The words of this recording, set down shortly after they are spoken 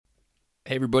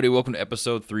Hey everybody, welcome to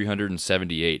episode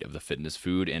 378 of the Fitness,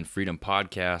 Food, and Freedom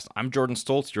Podcast. I'm Jordan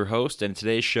Stoltz, your host, and in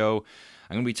today's show,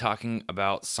 I'm going to be talking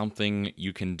about something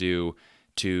you can do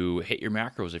to hit your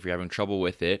macros if you're having trouble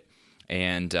with it,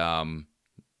 and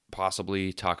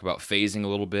possibly talk about phasing a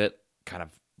little bit, kind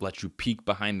of let you peek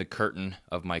behind the curtain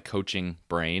of my coaching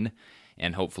brain,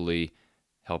 and hopefully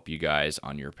help you guys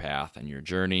on your path and your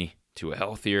journey to a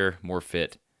healthier, more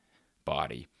fit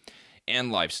body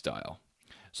and lifestyle.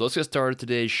 So let's get started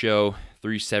today's show,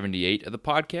 378 of the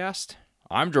podcast.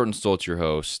 I'm Jordan Stoltz, your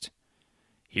host.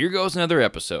 Here goes another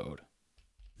episode.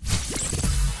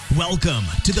 Welcome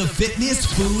to the Fitness,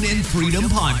 Food, and Freedom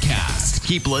Podcast.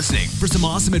 Keep listening for some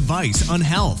awesome advice on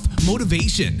health,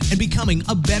 motivation, and becoming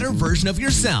a better version of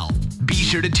yourself. Be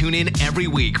sure to tune in every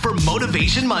week for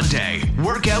Motivation Monday,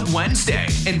 Workout Wednesday,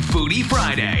 and Foodie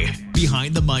Friday.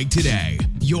 Behind the mic today,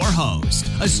 your host,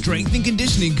 a strength and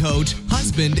conditioning coach,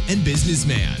 husband, and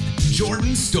businessman,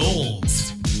 Jordan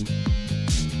Stoltz.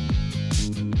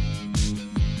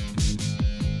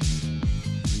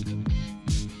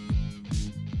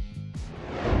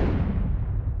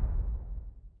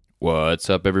 What's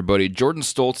up, everybody? Jordan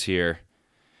Stoltz here,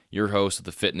 your host of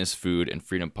the Fitness, Food, and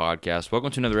Freedom Podcast.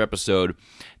 Welcome to another episode.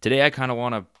 Today, I kind of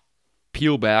want to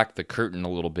peel back the curtain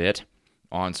a little bit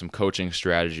on some coaching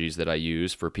strategies that I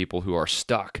use for people who are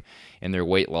stuck in their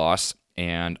weight loss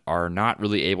and are not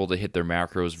really able to hit their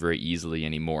macros very easily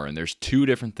anymore. And there's two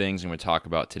different things I'm going to talk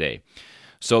about today.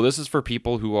 So this is for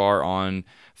people who are on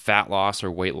fat loss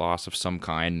or weight loss of some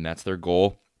kind, and that's their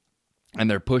goal. And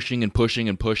they're pushing and pushing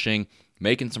and pushing,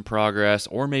 making some progress,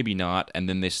 or maybe not, and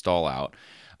then they stall out.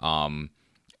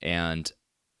 And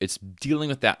it's dealing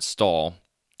with that stall,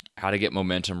 how to get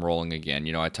momentum rolling again.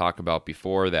 You know, I talked about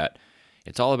before that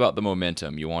it's all about the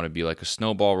momentum. You want to be like a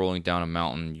snowball rolling down a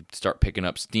mountain. You start picking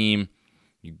up steam.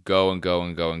 You go and go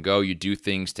and go and go. You do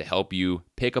things to help you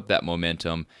pick up that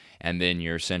momentum, and then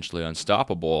you're essentially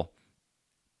unstoppable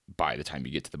by the time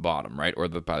you get to the bottom, right? Or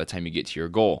by the time you get to your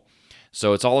goal.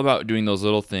 So it's all about doing those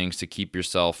little things to keep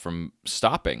yourself from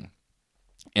stopping.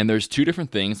 And there's two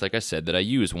different things, like I said, that I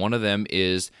use. One of them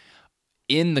is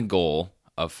in the goal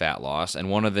of fat loss, and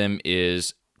one of them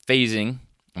is phasing.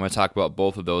 I'm going to talk about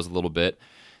both of those a little bit.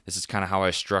 This is kind of how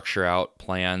I structure out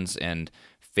plans and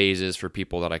phases for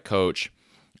people that I coach.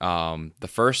 The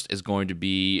first is going to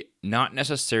be not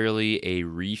necessarily a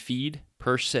refeed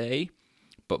per se,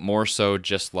 but more so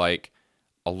just like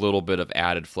a little bit of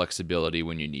added flexibility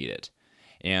when you need it.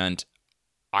 And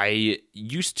I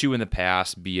used to in the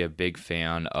past be a big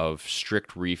fan of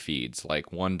strict refeeds,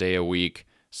 like 1 day a week,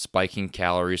 spiking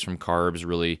calories from carbs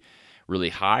really,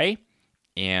 really high,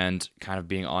 and kind of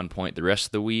being on point the rest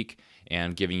of the week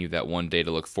and giving you that 1 day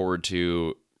to look forward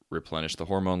to, replenish the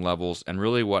hormone levels. And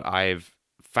really what I've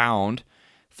found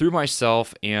through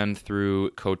myself and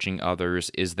through coaching others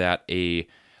is that a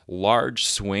large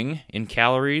swing in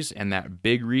calories and that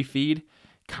big refeed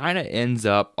kind of ends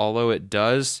up, although it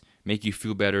does make you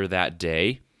feel better that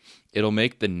day, it'll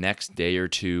make the next day or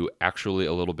two actually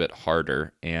a little bit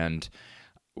harder. And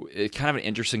it's kind of an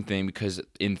interesting thing because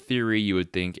in theory, you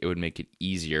would think it would make it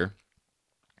easier.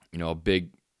 You know, a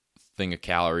big thing of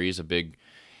calories, a big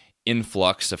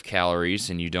influx of calories,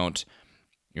 and you're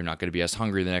not going to be as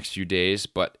hungry the next few days.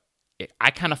 But I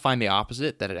kind of find the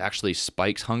opposite, that it actually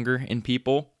spikes hunger in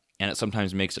people, and it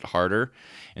sometimes makes it harder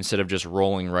instead of just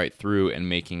rolling right through and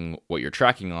making what you're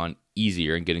tracking on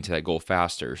easier and getting to that goal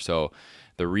faster. So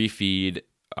the refeed,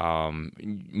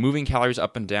 moving calories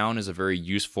up and down is a very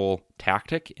useful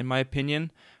tactic in my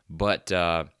opinion, but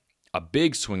a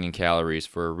big swing in calories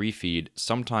for a refeed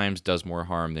sometimes does more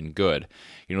harm than good.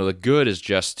 You know, the good is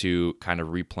just to kind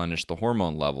of replenish the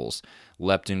hormone levels.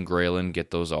 Leptin, ghrelin,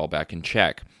 get those all back in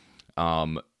check.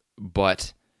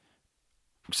 But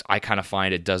I kind of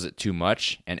find it does it too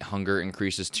much, and hunger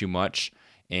increases too much,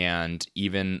 and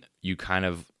even you kind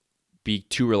of be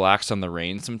too relaxed on the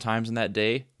reins sometimes in that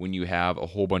day when you have a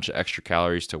whole bunch of extra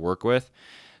calories to work with.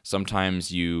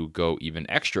 Sometimes you go even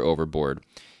extra overboard.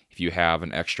 If you have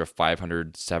an extra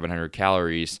 500, 700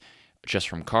 calories just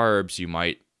from carbs, you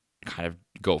might kind of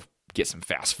go get some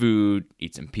fast food,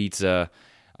 eat some pizza.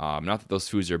 Not that those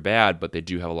foods are bad, but they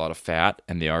do have a lot of fat,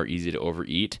 and they are easy to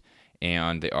overeat,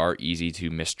 and they are easy to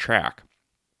mistrack.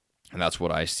 And that's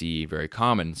what I see very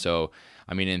common. So,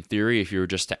 I mean, in theory, if you were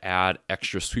just to add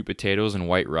extra sweet potatoes and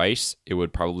white rice, it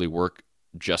would probably work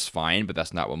just fine, but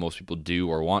that's not what most people do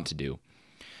or want to do.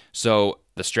 So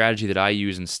the strategy that I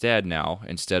use instead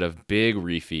of big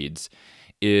refeeds,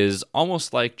 is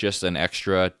almost like just an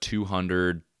extra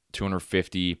 200,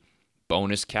 250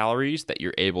 bonus calories that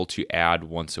you're able to add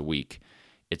once a week.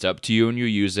 It's up to you when you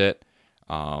use it.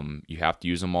 You have to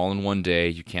use them all in one day.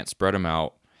 You can't spread them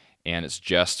out, and it's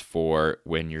just for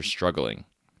when you're struggling.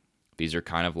 These are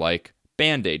kind of like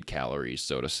Band-Aid calories,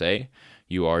 so to say.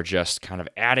 You are just kind of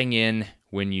adding in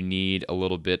when you need a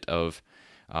little bit of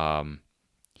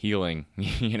healing.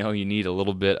 You need a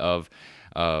little bit of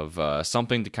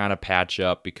something to kind of patch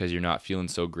up because you're not feeling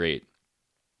so great.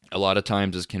 A lot of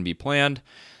times this can be planned.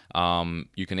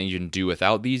 You can even do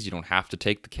without these. You don't have to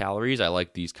take the calories. I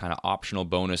like these kind of optional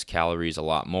bonus calories a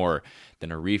lot more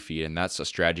than a refeed, and that's a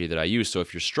strategy that I use. So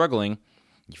if you're struggling,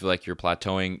 you feel like you're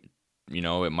plateauing,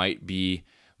 it might be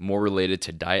more related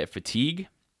to diet fatigue,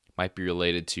 might be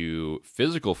related to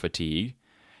physical fatigue,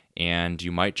 and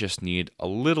you might just need a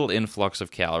little influx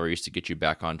of calories to get you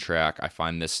back on track. I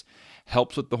find this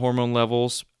helps with the hormone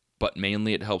levels, but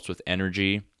mainly it helps with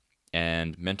energy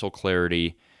and mental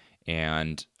clarity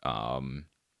and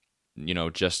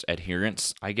just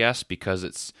adherence, I guess, because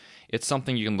it's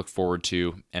something you can look forward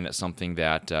to, and it's something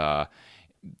that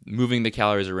moving the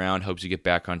calories around helps you get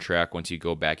back on track once you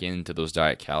go back into those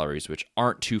diet calories, which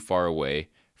aren't too far away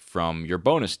from your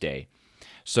bonus day.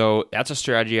 So that's a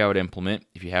strategy I would implement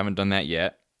if you haven't done that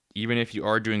yet. Even if you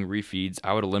are doing refeeds,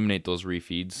 I would eliminate those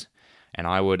refeeds, and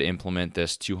I would implement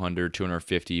this 200,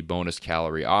 250 bonus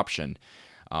calorie option.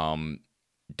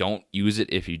 Don't use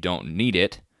it if you don't need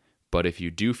it, but if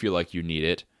you do feel like you need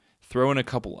it, throw in a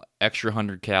couple extra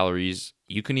 100 calories.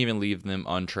 You can even leave them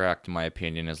untracked, in my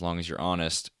opinion, as long as you're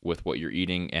honest with what you're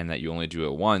eating and that you only do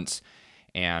it once,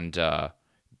 and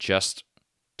just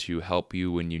to help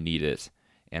you when you need it.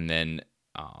 And then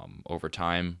over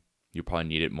time, you'll probably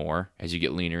need it more as you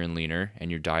get leaner and leaner and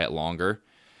your diet longer.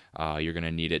 You're going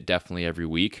to need it definitely every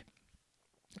week.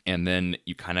 And then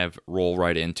you kind of roll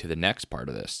right into the next part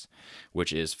of this,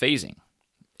 which is phasing.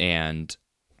 And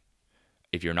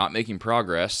if you're not making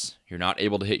progress, you're not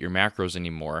able to hit your macros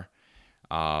anymore,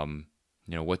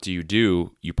 what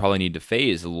do? You probably need to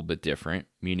phase a little bit different,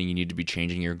 meaning you need to be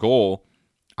changing your goal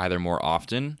either more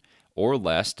often or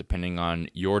less, depending on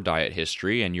your diet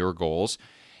history and your goals.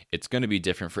 It's going to be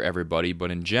different for everybody,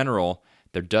 but in general,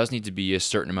 there does need to be a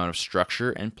certain amount of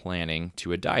structure and planning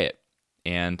to a diet,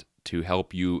 and to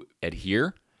help you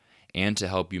adhere and to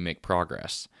help you make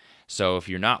progress. So if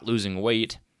you're not losing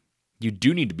weight, you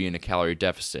do need to be in a calorie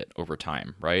deficit over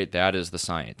time, right? That is the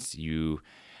science. You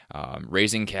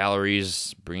raising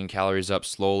calories, bringing calories up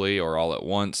slowly or all at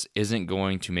once isn't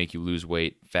going to make you lose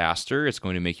weight faster. It's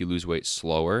going to make you lose weight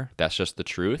slower. That's just the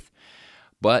truth.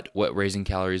 But what raising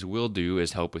calories will do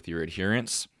is help with your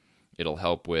adherence. It'll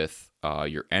help with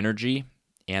your energy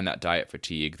and that diet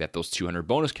fatigue that those 200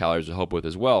 bonus calories will help with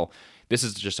as well. This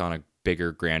is just on a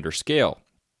bigger, grander scale.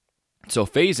 So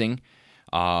phasing,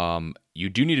 you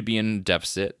do need to be in a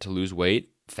deficit to lose weight,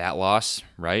 fat loss,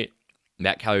 right?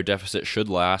 That calorie deficit should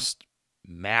last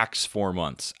max 4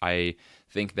 months. I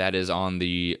think that is on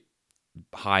the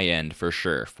high end for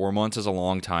sure. 4 months is a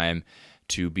long time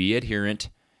to be adherent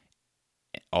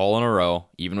all in a row,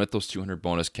 even with those 200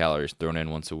 bonus calories thrown in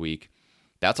once a week.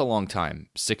 That's a long time,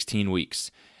 16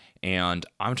 weeks. And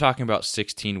I'm talking about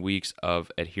 16 weeks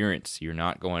of adherence. You're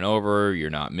not going over, you're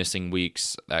not missing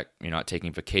weeks, that you're not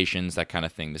taking vacations, that kind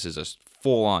of thing. This is a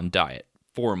full-on diet,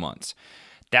 4 months.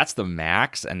 That's the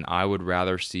max, and I would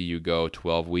rather see you go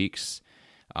 12 weeks,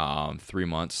 3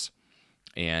 months,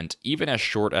 and even as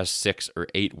short as 6 or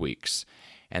 8 weeks.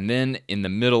 And then in the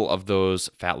middle of those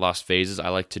fat loss phases, I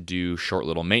like to do short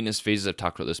little maintenance phases. I've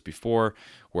talked about this before,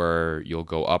 where you'll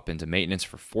go up into maintenance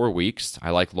for 4 weeks. I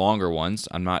like longer ones.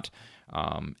 I'm not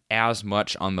as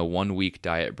much on the 1 week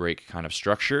diet break kind of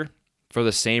structure for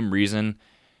the same reason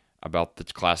about the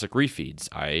classic refeeds.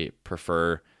 I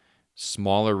prefer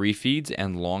smaller refeeds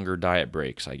and longer diet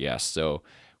breaks, I guess. So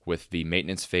with the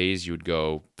maintenance phase, you would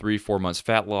go 3-4 months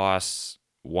fat loss,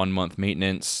 1 month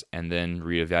maintenance, and then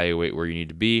reevaluate where you need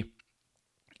to be.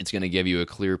 It's going to give you a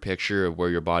clear picture of where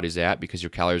your body's at because your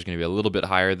calories are going to be a little bit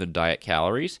higher than diet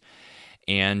calories,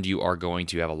 and you are going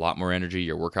to have a lot more energy.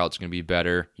 Your workout's going to be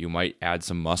better. You might add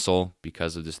some muscle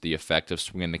because of just the effect of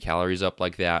swinging the calories up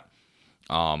like that,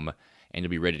 and you'll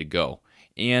be ready to go.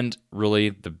 And really,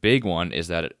 the big one is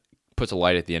that it puts a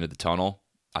light at the end of the tunnel.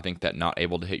 I think that not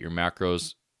able to hit your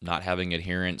macros, not having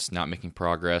adherence, not making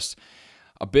progress,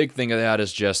 a big thing of that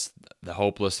is just the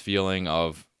hopeless feeling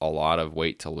of a lot of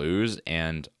weight to lose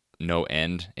and no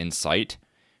end in sight,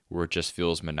 where it just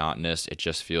feels monotonous. It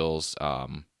just feels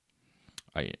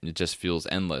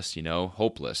endless,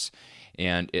 hopeless.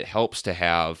 And it helps to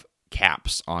have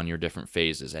caps on your different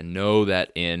phases and know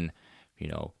that in,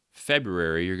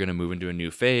 February you're going to move into a new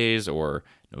phase, or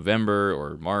November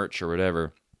or March or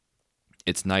whatever.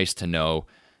 It's nice to know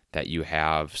that you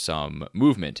have some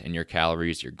movement in your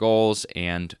calories, your goals,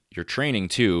 and your training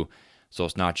too, so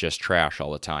it's not just trash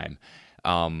all the time.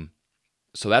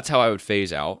 So that's how I would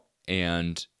phase out.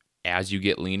 And as you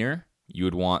get leaner, you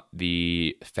would want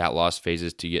the fat loss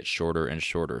phases to get shorter and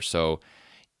shorter. So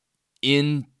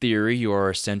in theory, you are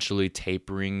essentially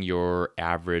tapering your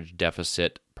average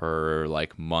deficit per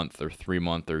month or 3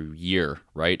 month or year,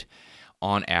 right?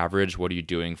 On average, what are you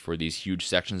doing for these huge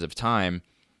sections of time?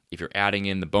 If you're adding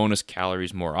in the bonus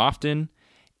calories more often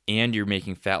and you're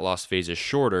making fat loss phases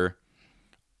shorter,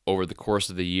 over the course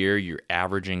of the year, you're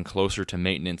averaging closer to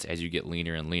maintenance as you get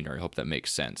leaner and leaner. I hope that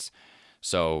makes sense.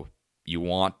 So you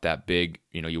want that big,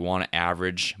 you want to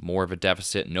average more of a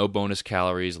deficit, no bonus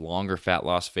calories, longer fat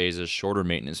loss phases, shorter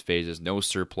maintenance phases, no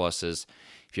surpluses.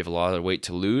 If you have a lot of weight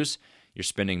to lose, you're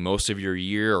spending most of your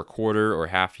year or quarter or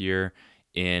half year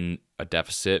in a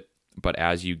deficit. But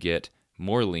as you get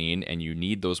more lean and you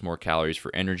need those more calories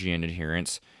for energy and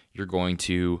adherence, you're going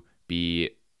to be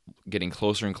getting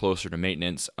closer and closer to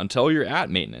maintenance until you're at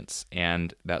maintenance.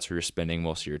 And that's where you're spending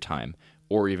most of your time,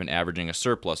 or even averaging a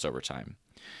surplus over time.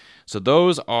 So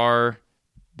those are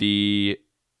the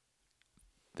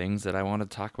things that I want to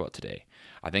talk about today.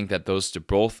 I think that those are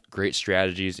both great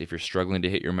strategies if you're struggling to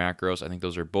hit your macros. I think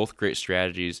those are both great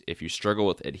strategies if you struggle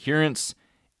with adherence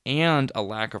and a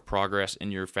lack of progress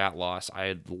in your fat loss.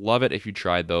 I'd love it if you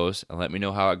tried those and let me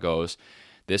know how it goes.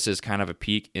 This is kind of a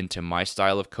peek into my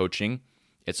style of coaching.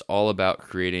 It's all about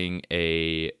creating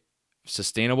a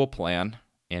sustainable plan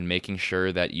and making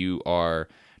sure that you are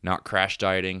not crash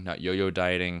dieting, not yo-yo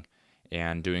dieting,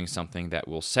 and doing something that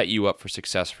will set you up for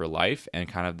success for life. And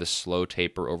kind of the slow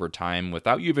taper over time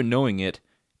without you even knowing it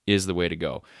is the way to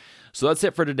go. So that's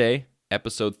it for today.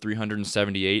 Episode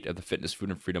 378 of the Fitness,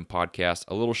 Food, and Freedom podcast.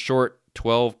 A little short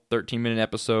 12, 13-minute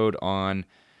episode on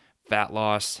fat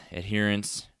loss,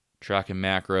 adherence, tracking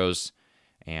macros,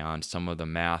 and some of the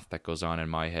math that goes on in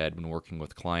my head when working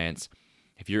with clients.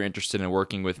 If you're interested in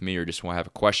working with me or just want to have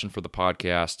a question for the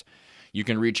podcast, you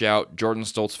can reach out,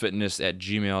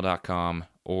 jordanstoltzfitness@gmail.com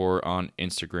or on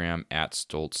Instagram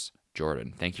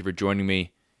 @StoltzJordan. Thank you for joining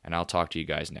me, and I'll talk to you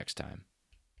guys next time.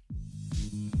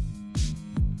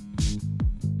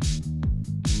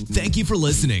 Thank you for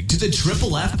listening to the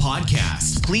Triple F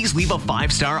Podcast. Please leave a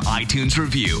 5-star iTunes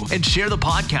review and share the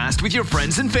podcast with your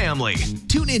friends and family.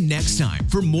 Tune in next time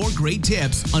for more great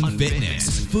tips on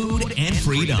fitness, food, and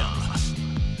freedom.